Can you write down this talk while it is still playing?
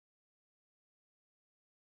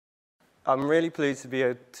I'm really pleased to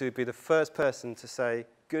be the first person to say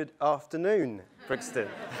good afternoon, Brixton.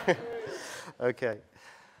 Okay.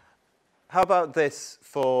 How about this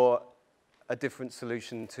for a different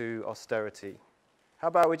solution to austerity? How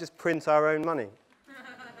about we just print our own money?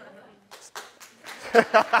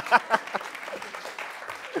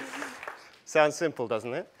 Sounds simple,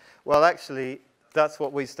 doesn't it? Well, actually, that's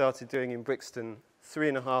what we started doing in Brixton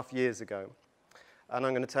 3.5 years ago. And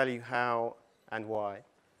I'm going to tell you how and why.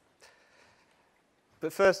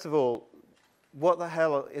 But first of all, what the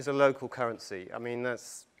hell is a local currency? I mean,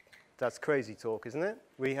 that's crazy talk, isn't it?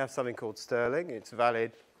 We have something called sterling. It's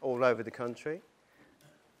valid all over the country.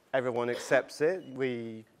 Everyone accepts it.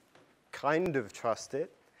 We kind of trust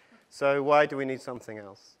it. So why do we need something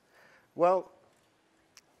else? Well,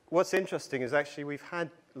 what's interesting is actually we've had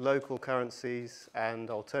local currencies and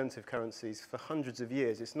alternative currencies for hundreds of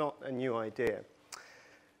years. It's not a new idea.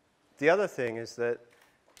 The other thing is that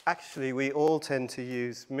actually we all tend to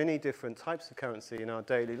use many different types of currency in our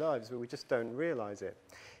daily lives, but we just don't realize it.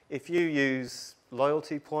 If you use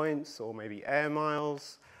loyalty points or maybe air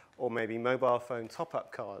miles or maybe mobile phone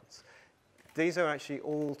top-up cards, these are actually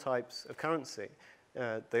all types of currency.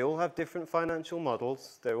 They all have different financial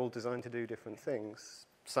models. They're all designed to do different things.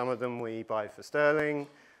 Some of them we buy for sterling.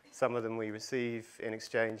 Some of them we receive in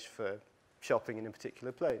exchange for shopping in a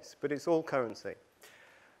particular place. But it's all currency.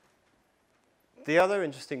 The other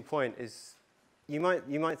interesting point is you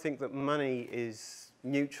might think that money is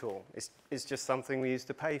neutral. It's just something we use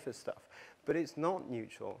to pay for stuff. But it's not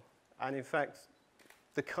neutral. And in fact,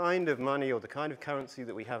 the kind of money or the kind of currency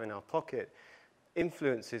that we have in our pocket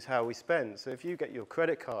influences how we spend. So if you get your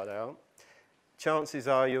credit card out, chances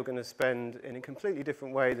are you're going to spend in a completely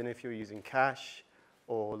different way than if you're using cash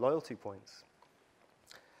or loyalty points.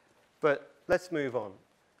 But let's move on.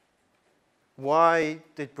 Why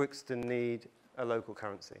did Brixton need a local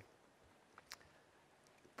currency?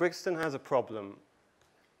 Brixton has a problem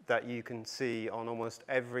that you can see on almost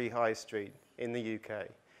every high street in the UK,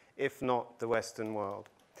 if not the Western world.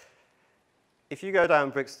 If you go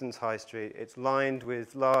down Brixton's high street, it's lined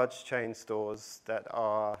with large chain stores that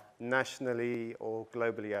are nationally or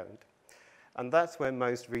globally owned. And that's where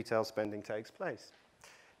most retail spending takes place.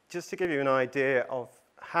 Just to give you an idea of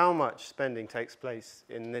how much spending takes place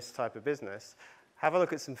in this type of business, have a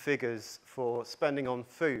look at some figures for spending on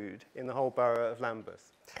food in the whole borough of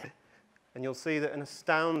Lambeth. And you'll see that an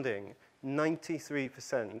astounding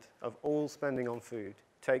 93% of all spending on food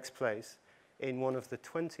takes place in one of the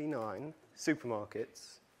 29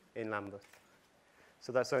 supermarkets in Lambeth.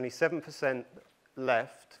 So that's only 7%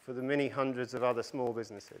 left for the many hundreds of other small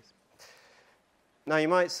businesses. Now you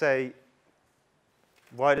might say,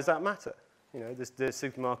 why does that matter? You know, the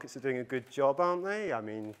supermarkets are doing a good job, aren't they? I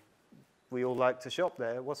mean, we all like to shop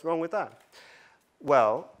there. What's wrong with that?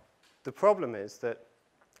 Well, the problem is that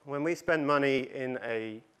when we spend money in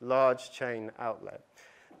a large chain outlet,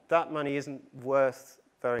 that money isn't worth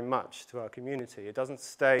very much to our community. It doesn't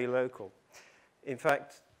stay local. In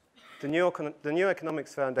fact, the New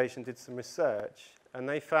Economics Foundation did some research, and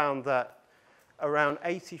they found that around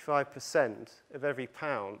 85% of every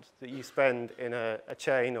pound that you spend in a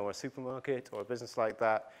chain or a supermarket or a business like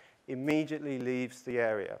that immediately leaves the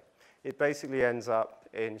area. It basically ends up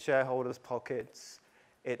in shareholders' pockets.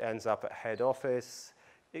 It ends up at head office.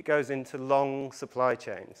 It goes into long supply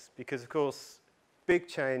chains because, of course, big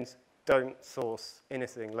chains don't source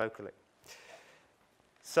anything locally.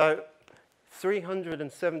 So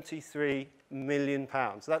 £373 million.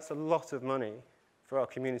 That's a lot of money for our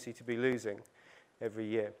community to be losing every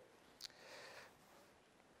year.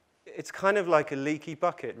 It's kind of like a leaky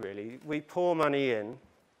bucket, really. We pour money in,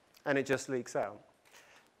 and it just leaks out.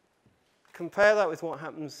 Compare that with what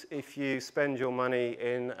happens if you spend your money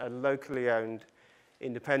in a locally owned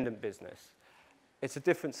independent business. It's a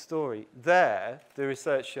different story. There, the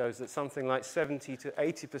research shows that something like 70 to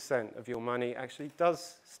 80% of your money actually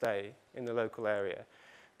does stay in the local area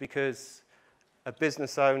because a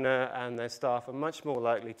business owner and their staff are much more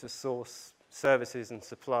likely to source services and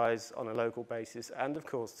supplies on a local basis and, of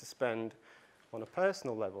course, to spend on a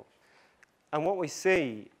personal level. And what we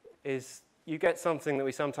see is you get something that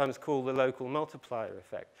we sometimes call the local multiplier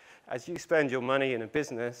effect. As you spend your money in a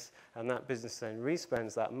business and that business then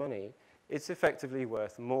respends that money, it's effectively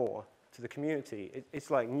worth more to the community. It's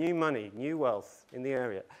like new money, new wealth in the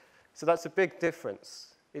area. So that's a big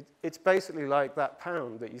difference. It's basically like that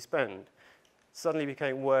pound that you spend suddenly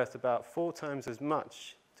became worth about 4 times as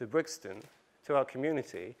much to Brixton, to our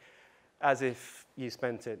community, as if you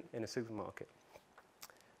spent it in a supermarket.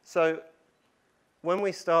 So when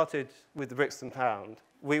we started with the Brixton Pound,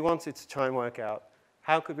 we wanted to try and work out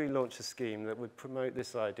How could we launch a scheme that would promote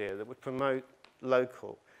this idea, that would promote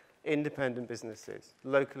local, independent businesses,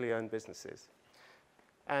 locally owned businesses?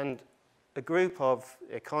 And a group of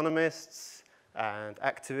economists and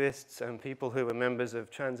activists and people who were members of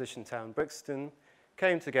Transition Town Brixton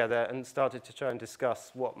came together and started to try and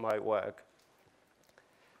discuss what might work.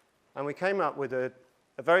 And we came up with a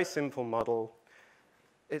very simple model.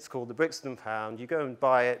 It's called the Brixton Pound. You go and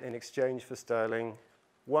buy it in exchange for sterling,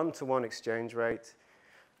 1-to-1 exchange rate,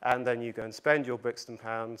 and then you go and spend your Brixton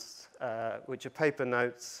Pounds, which are paper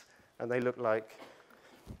notes, and they look like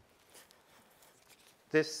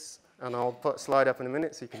this. And I'll put a slide up in a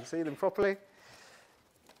minute so you can see them properly.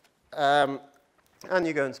 And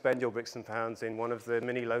you go and spend your Brixton Pounds in one of the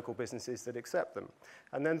many local businesses that accept them.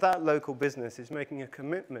 And then that local business is making a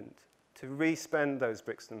commitment to re-spend those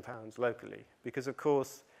Brixton Pounds locally. Because, of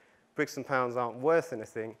course, Brixton Pounds aren't worth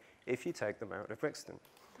anything if you take them out of Brixton.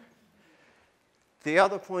 The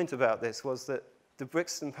other point about this was that the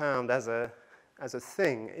Brixton Pound as a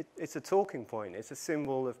thing, it's a talking point. It's a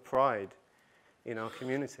symbol of pride in our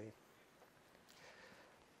community.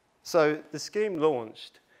 So the scheme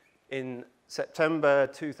launched in September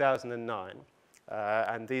 2009,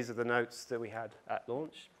 and these are the notes that we had at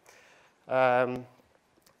launch.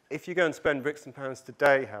 If you go and spend Brixton Pounds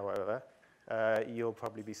today, however, you'll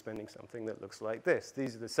probably be spending something that looks like this.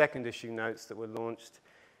 These are the second issue notes that were launched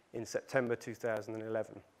in September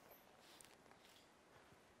 2011.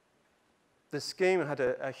 The scheme had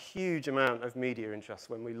a huge amount of media interest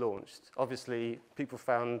when we launched. Obviously, people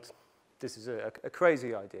found this is a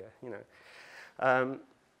crazy idea, you know.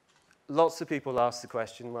 Lots of people asked the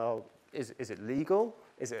question, well, is it legal?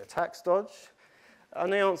 Is it a tax dodge?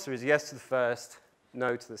 And the answer is yes to the first,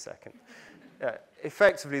 no to the second.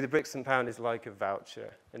 Effectively, the Brixton Pound is like a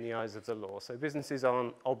voucher in the eyes of the law, so businesses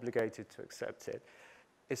aren't obligated to accept it.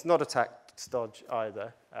 It's not a tax dodge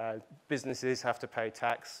either. Businesses have to pay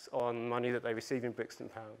tax on money that they receive in Brixton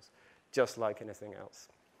Pounds, just like anything else.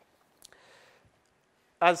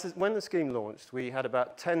 When the scheme launched, we had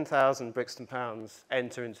about 10,000 Brixton Pounds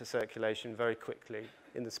enter into circulation very quickly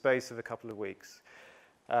in the space of a couple of weeks.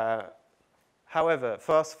 However,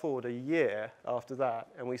 fast forward a year after that,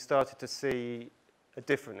 and we started to see a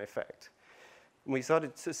different effect. We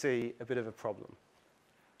started to see a bit of a problem.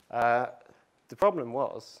 The problem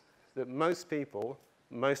was that most people,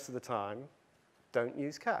 most of the time, don't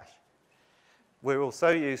use cash. We're all so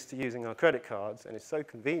used to using our credit cards, and it's so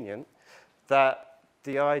convenient, that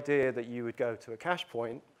the idea that you would go to a cash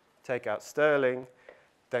point, take out sterling,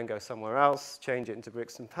 then go somewhere else, change it into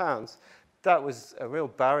Brixton Pounds, that was a real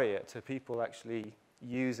barrier to people actually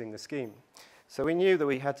using the scheme. So we knew that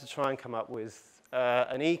we had to try and come up with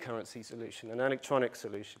an e-currency solution, an electronic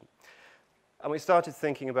solution. And we started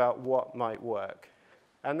thinking about what might work.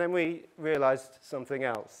 And then we realized something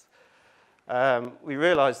else. We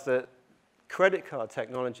realized that credit card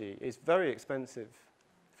technology is very expensive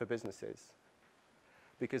for businesses,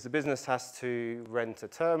 because the business has to rent a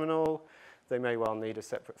terminal, they may well need a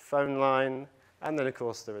separate phone line, and then, of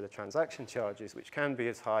course, there are the transaction charges, which can be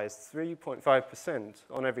as high as 3.5%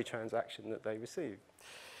 on every transaction that they receive.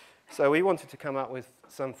 So we wanted to come up with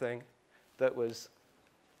something that was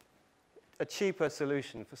a cheaper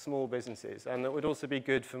solution for small businesses, and that would also be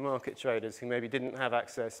good for market traders who maybe didn't have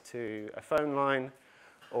access to a phone line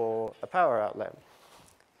or a power outlet.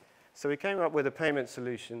 So we came up with a payment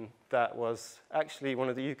solution that was actually one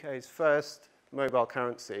of the UK's first mobile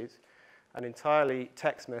currencies, an entirely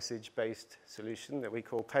text message-based solution that we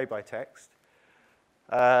call Pay by Text.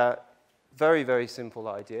 Very, very simple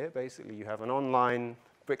idea. Basically, you have an online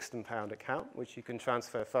Brixton Pound account, which you can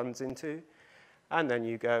transfer funds into, and then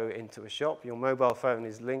you go into a shop. Your mobile phone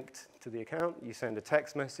is linked to the account. You send a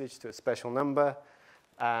text message to a special number,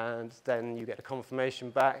 and then you get a confirmation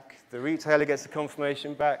back. The retailer gets a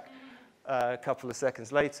confirmation back a couple of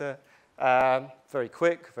seconds later. Very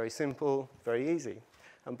quick, very simple, very easy.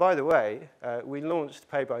 And by the way, we launched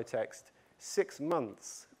Pay by Text 6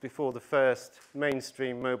 months before the first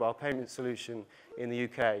mainstream mobile payment solution in the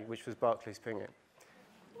UK, which was Barclays Ping It.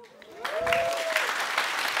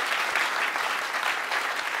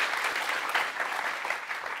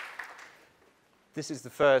 This is the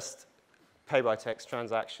first Pay by Text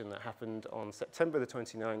transaction that happened on September the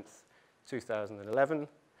 29th, 2011.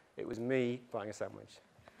 It was me buying a sandwich.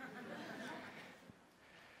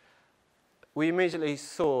 We immediately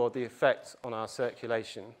saw the effect on our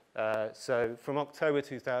circulation. So from October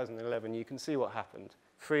 2011, you can see what happened.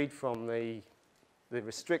 Freed from the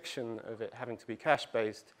restriction of it having to be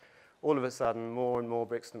cash-based, all of a sudden, more and more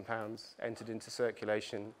Brixton Pounds entered into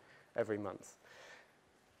circulation every month.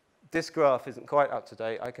 This graph isn't quite up to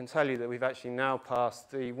date. I can tell you that we've actually now passed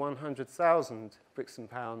the 100,000 Brixton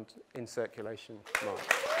Pound in circulation mark.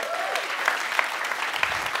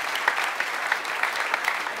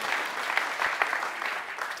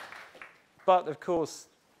 But of course,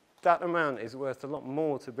 that amount is worth a lot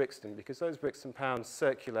more to Brixton because those Brixton Pounds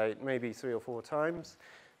circulate maybe 3 or 4 times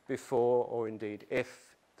before, or indeed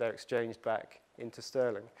if, they're exchanged back into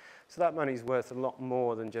sterling. So that money is worth a lot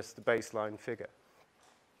more than just the baseline figure.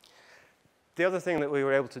 The other thing that we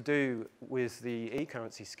were able to do with the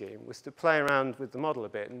e-currency scheme was to play around with the model a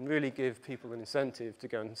bit and really give people an incentive to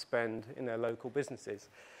go and spend in their local businesses.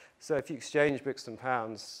 So if you exchange Brixton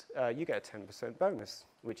Pounds, you get a 10% bonus,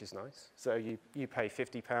 which is nice. So you pay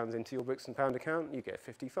 £50 into your Brixton Pound account, you get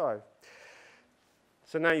 55.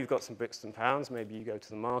 So now you've got some Brixton Pounds, maybe you go to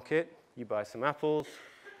the market, you buy some apples,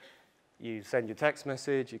 you send your text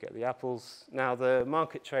message, you get the apples. Now the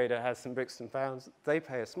market trader has some Brixton Pounds. They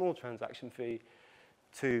pay a small transaction fee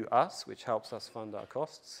to us, which helps us fund our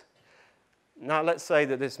costs. Now let's say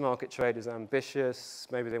that this market trader is ambitious.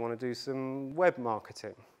 Maybe they want to do some web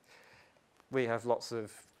marketing. We have lots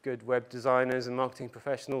of good web designers and marketing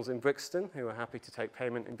professionals in Brixton who are happy to take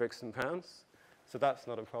payment in Brixton Pounds. So that's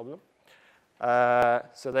not a problem.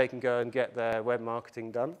 So they can go and get their web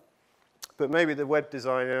marketing done. But maybe the web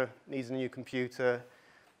designer needs a new computer,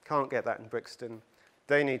 can't get that in Brixton.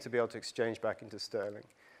 They need to be able to exchange back into sterling.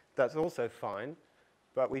 That's also fine,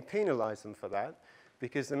 but we penalise them for that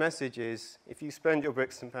because the message is if you spend your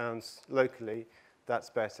Brixton Pounds locally, that's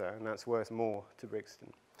better and that's worth more to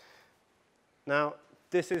Brixton. Now,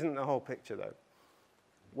 this isn't the whole picture though.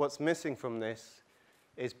 What's missing from this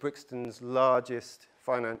is Brixton's largest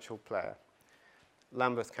financial player,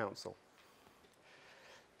 Lambeth Council.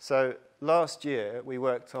 So last year, we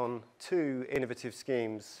worked on 2 innovative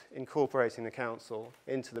schemes incorporating the council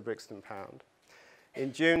into the Brixton Pound.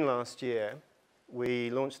 In June last year, we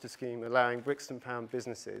launched a scheme allowing Brixton Pound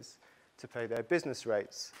businesses to pay their business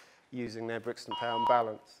rates using their Brixton Pound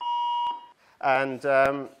balance. And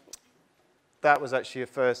that was actually a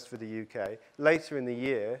first for the UK. Later in the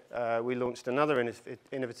year, we launched another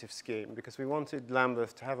innovative scheme because we wanted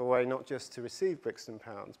Lambeth to have a way not just to receive Brixton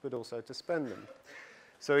Pounds, but also to spend them.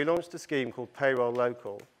 So we launched a scheme called Payroll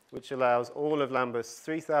Local, which allows all of Lambeth's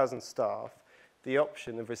 3,000 staff the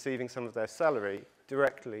option of receiving some of their salary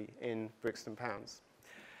directly in Brixton Pounds.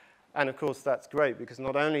 And of course, that's great because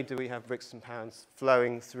not only do we have Brixton Pounds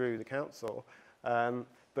flowing through the council,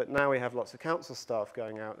 but now we have lots of council staff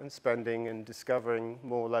going out and spending and discovering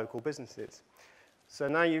more local businesses. So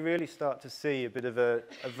now you really start to see a bit of a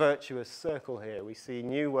virtuous circle here. We see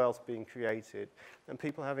new wealth being created and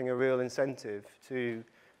people having a real incentive to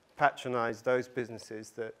patronise those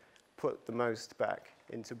businesses that put the most back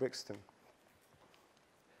into Brixton.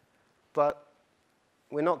 But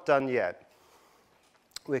we're not done yet.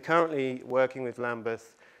 We're currently working with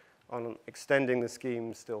Lambeth on extending the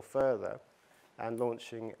scheme still further and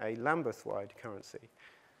launching a Lambeth-wide currency.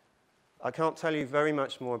 I can't tell you very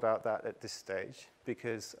much more about that at this stage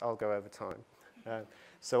because I'll go over time.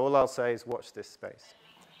 So all I'll say is watch this space.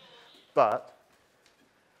 But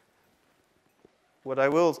what I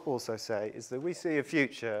will also say is that we see a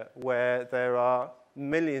future where there are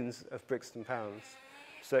millions of Brixton Pounds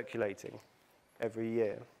circulating every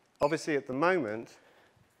year. Obviously, at the moment,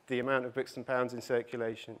 the amount of Brixton Pounds in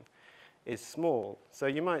circulation is small. So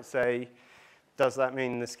you might say, does that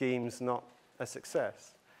mean the scheme's not a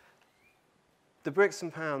success? The Brixton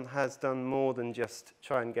Pound has done more than just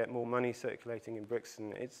try and get more money circulating in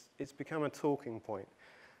Brixton. It's become a talking point.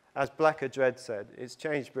 As Blacker Dread said, it's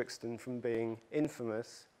changed Brixton from being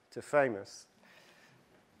infamous to famous.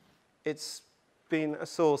 It's been a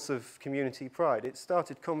source of community pride. It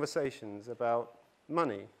started conversations about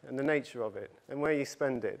money and the nature of it and where you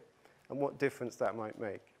spend it and what difference that might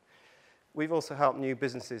make. We've also helped new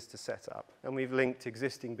businesses to set up, and we've linked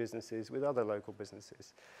existing businesses with other local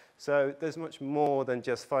businesses. So there's much more than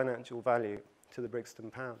just financial value to the Brixton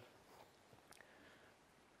Pound.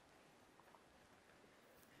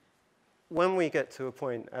 When we get to a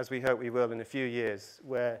point, as we hope we will in a few years,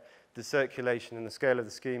 where the circulation and the scale of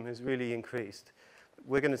the scheme has really increased,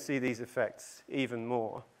 we're going to see these effects even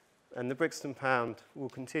more. And the Brixton Pound will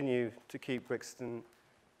continue to keep Brixton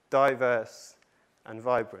diverse and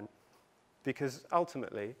vibrant. Because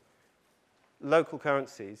ultimately, local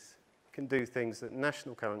currencies can do things that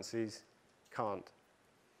national currencies can't.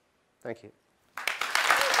 Thank you.